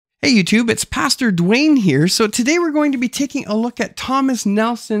Hey YouTube, it's Pastor Dwayne here. So today we're going to be taking a look at Thomas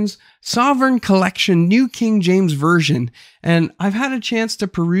Nelson's Sovereign Collection New King James Version. And I've had a chance to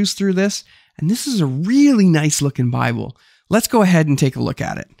peruse through this, and this is a really nice looking Bible. Let's go ahead and take a look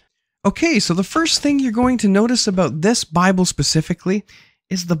at it. Okay, so the first thing you're going to notice about this Bible specifically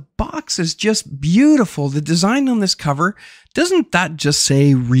is the box is just beautiful. The design on this cover, doesn't that just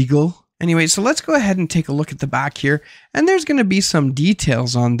say regal? Anyway, so let's go ahead and take a look at the back here, and there's going to be some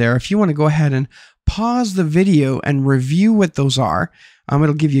details on there. If you want to go ahead and pause the video and review what those are,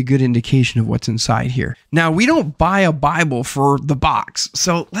 it'll give you a good indication of what's inside here. Now, we don't buy a Bible for the box,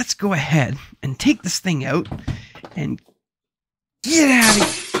 so let's go ahead and take this thing out and get out of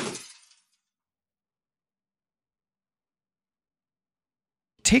here.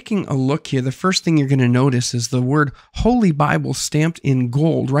 Taking a look here, the first thing you're going to notice is the word Holy Bible stamped in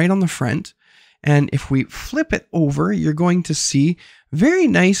gold right on the front. And if we flip it over, you're going to see very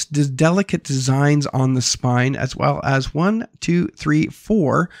nice, delicate designs on the spine, as well as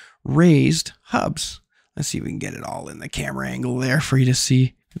 4 raised hubs. Let's see if we can get it all in the camera angle there for you to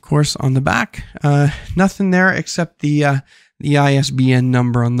see. Of course, on the back, nothing there except the ISBN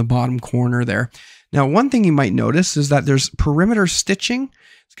number on the bottom corner there. Now, one thing you might notice is that there's perimeter stitching.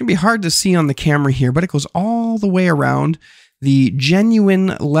 It's going to be hard to see on the camera here, but it goes all the way around the genuine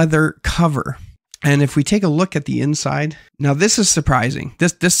leather cover. And if we take a look at the inside, now this is surprising.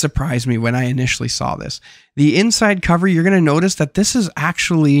 This surprised me when I initially saw this. The inside cover, you're going to notice that this is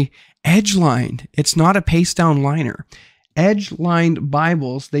actually edge-lined. It's not a paste-down liner. Edge-lined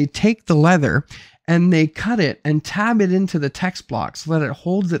Bibles, they take the leather and they cut it and tab it into the text block so that it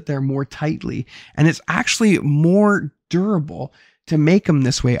holds it there more tightly. And it's actually more durable to make them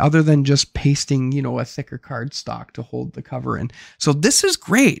this way, other than just pasting, a thicker cardstock to hold the cover in. So this is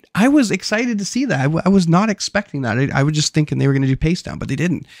great. I was excited to see that. I was not expecting that. I was just thinking they were going to do paste down, but they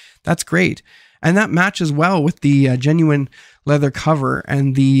didn't. That's great. And that matches well with the genuine leather cover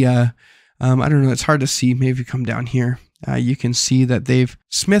and the, I don't know, it's hard to see. Maybe if you come down here, you can see that they've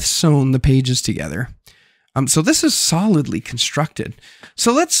Smith sewn the pages together. So this is solidly constructed.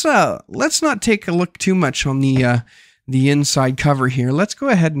 So let's not take a look too much on the inside cover here. Let's go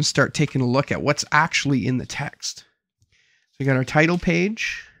ahead and start taking a look at what's actually in the text. So we got our title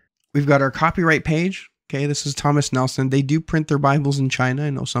page. We've got our copyright page. Okay, this is Thomas Nelson. They do print their Bibles in China. I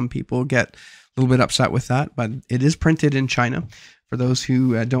know some people get a little bit upset with that, but it is printed in China. For those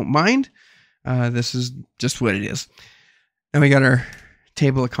who don't mind, this is just what it is. Then we got our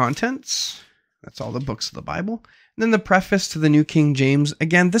table of contents. That's all the books of the Bible. And then the preface to the New King James.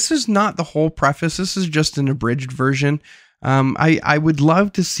 Again, this is not the whole preface. This is just an abridged version. I would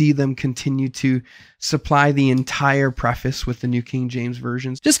love to see them continue to supply the entire preface with the New King James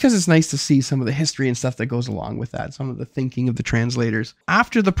versions, just because it's nice to see some of the history and stuff that goes along with that, some of the thinking of the translators.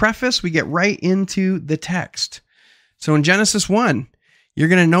 After the preface, we get right into the text. So in Genesis 1, you're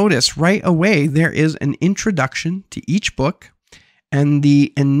going to notice right away there is an introduction to each book, and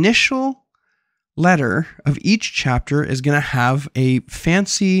the initial letter of each chapter is going to have a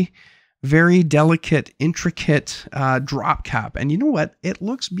fancy, very delicate, intricate drop cap. And you know what? It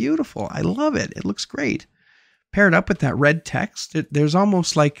looks beautiful. I love it. It looks great. Paired up with that red text, there's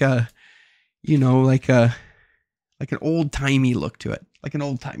almost like a, like an old-timey look to it. Like an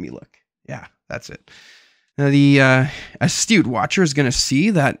old-timey look. Yeah, that's it. Now, the astute watcher is going to see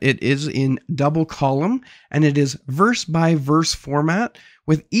that it is in double column, and it is verse-by-verse format,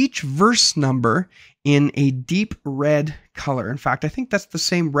 with each verse number in a deep red color. In fact, I think that's the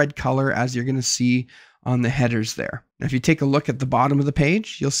same red color as you're going to see on the headers there. Now, if you take a look at the bottom of the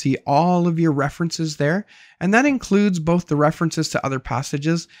page, you'll see all of your references there, and that includes both the references to other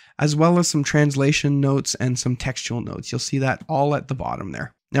passages, as well as some translation notes and some textual notes. You'll see that all at the bottom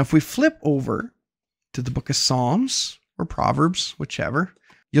there. Now, if we flip over to the book of Psalms or Proverbs, whichever,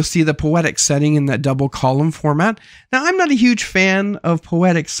 you'll see the poetic setting in that double column format. Now, I'm not a huge fan of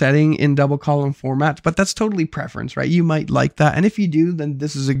poetic setting in double column format, but that's totally preference, right? You might like that. And if you do, then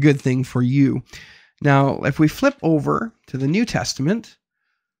this is a good thing for you. Now, if we flip over to the New Testament,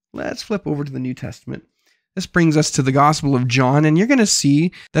 let's flip over to the New Testament. This brings us to the Gospel of John, and you're going to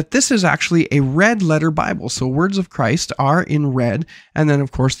see that this is actually a red letter Bible. So words of Christ are in red, and then,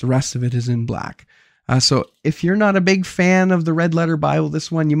 of course, the rest of it is in black. So if you're not a big fan of the red letter Bible, this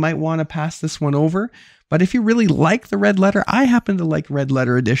one, you might want to pass this one over. But if you really like the red letter, I happen to like red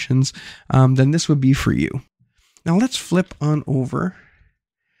letter editions, then this would be for you. Now let's flip on over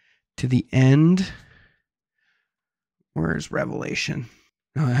to the end. Where's Revelation?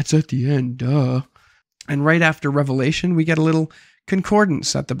 No, that's at the end, duh. And right after Revelation, we get a little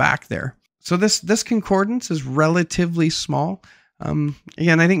concordance at the back there. So this concordance is relatively small.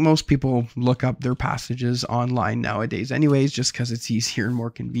 Again, I think most people look up their passages online nowadays anyways, just because it's easier and more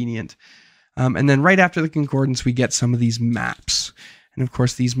convenient. And then right after the concordance, we get some of these maps. And of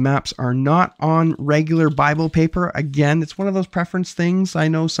course, these maps are not on regular Bible paper. Again, it's one of those preference things. I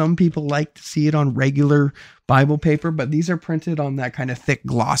know some people like to see it on regular Bible paper, but these are printed on that kind of thick,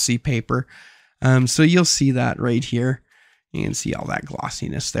 glossy paper. So you'll see that right here. You can see all that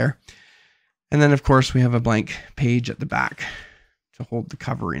glossiness there. And then, of course, we have a blank page at the back to hold the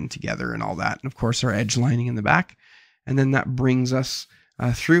cover in together and all that. And of course, our edge lining in the back. And then that brings us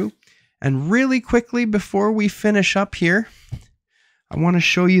through. And really quickly, before we finish up here, I want to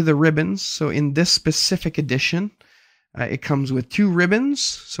show you the ribbons. So in this specific edition, it comes with 2 ribbons.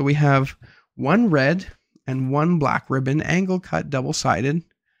 So we have one red and one black ribbon, angle cut, double-sided.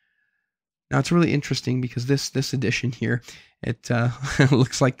 Now it's really interesting because this edition here, it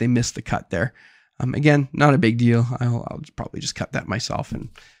looks like they missed the cut there. Again, not a big deal. I'll probably just cut that myself and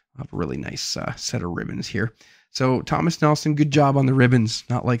have a really nice set of ribbons here. So Thomas Nelson, good job on the ribbons,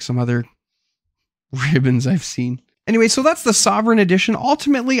 not like some other ribbons I've seen. Anyway, so that's the Sovereign Edition.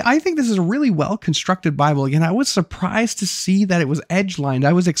 Ultimately, I think this is a really well-constructed Bible. Again, I was surprised to see that it was edge-lined.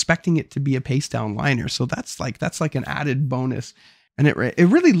 I was expecting it to be a paste-down liner, so that's like an added bonus. And it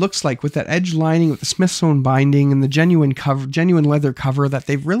really looks like with that edge lining, with the Smithsonian binding and the genuine leather cover, that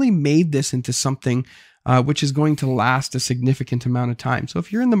they've really made this into something which is going to last a significant amount of time. So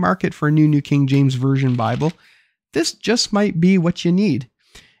if you're in the market for a New King James Version Bible, this just might be what you need.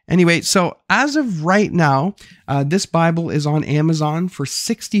 Anyway, so as of right now, this Bible is on Amazon for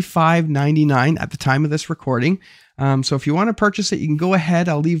 $65.99 at the time of this recording. So if you want to purchase it, you can go ahead.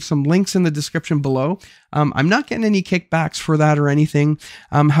 I'll leave some links in the description below. I'm not getting any kickbacks for that or anything.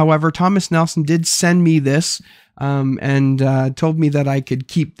 However, Thomas Nelson did send me this and told me that I could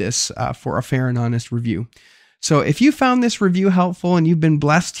keep this for a fair and honest review. So if you found this review helpful and you've been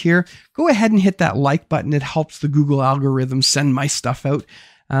blessed here, go ahead and hit that like button. It helps the Google algorithm send my stuff out.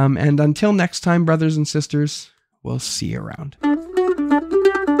 And until next time, brothers and sisters, we'll see you around.